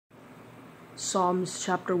Psalms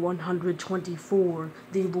chapter 124.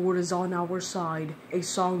 The Lord is on our side. A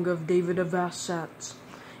song of David of Ascents.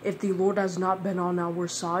 If the Lord has not been on our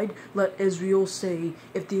side, let Israel say,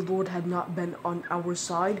 if the Lord had not been on our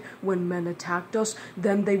side when men attacked us,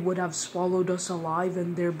 then they would have swallowed us alive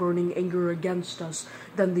in their burning anger against us.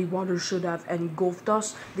 Then the waters should have engulfed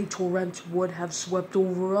us, the torrent would have swept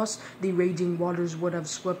over us, the raging waters would have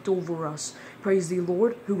swept over us. Praise the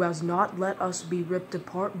Lord, who has not let us be ripped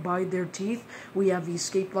apart by their teeth. We have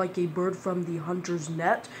escaped like a bird from the hunter's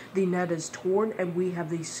net. The net is torn, and we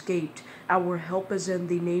have escaped. Our help is in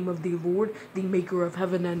the name of the Lord, the maker of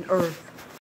heaven and earth.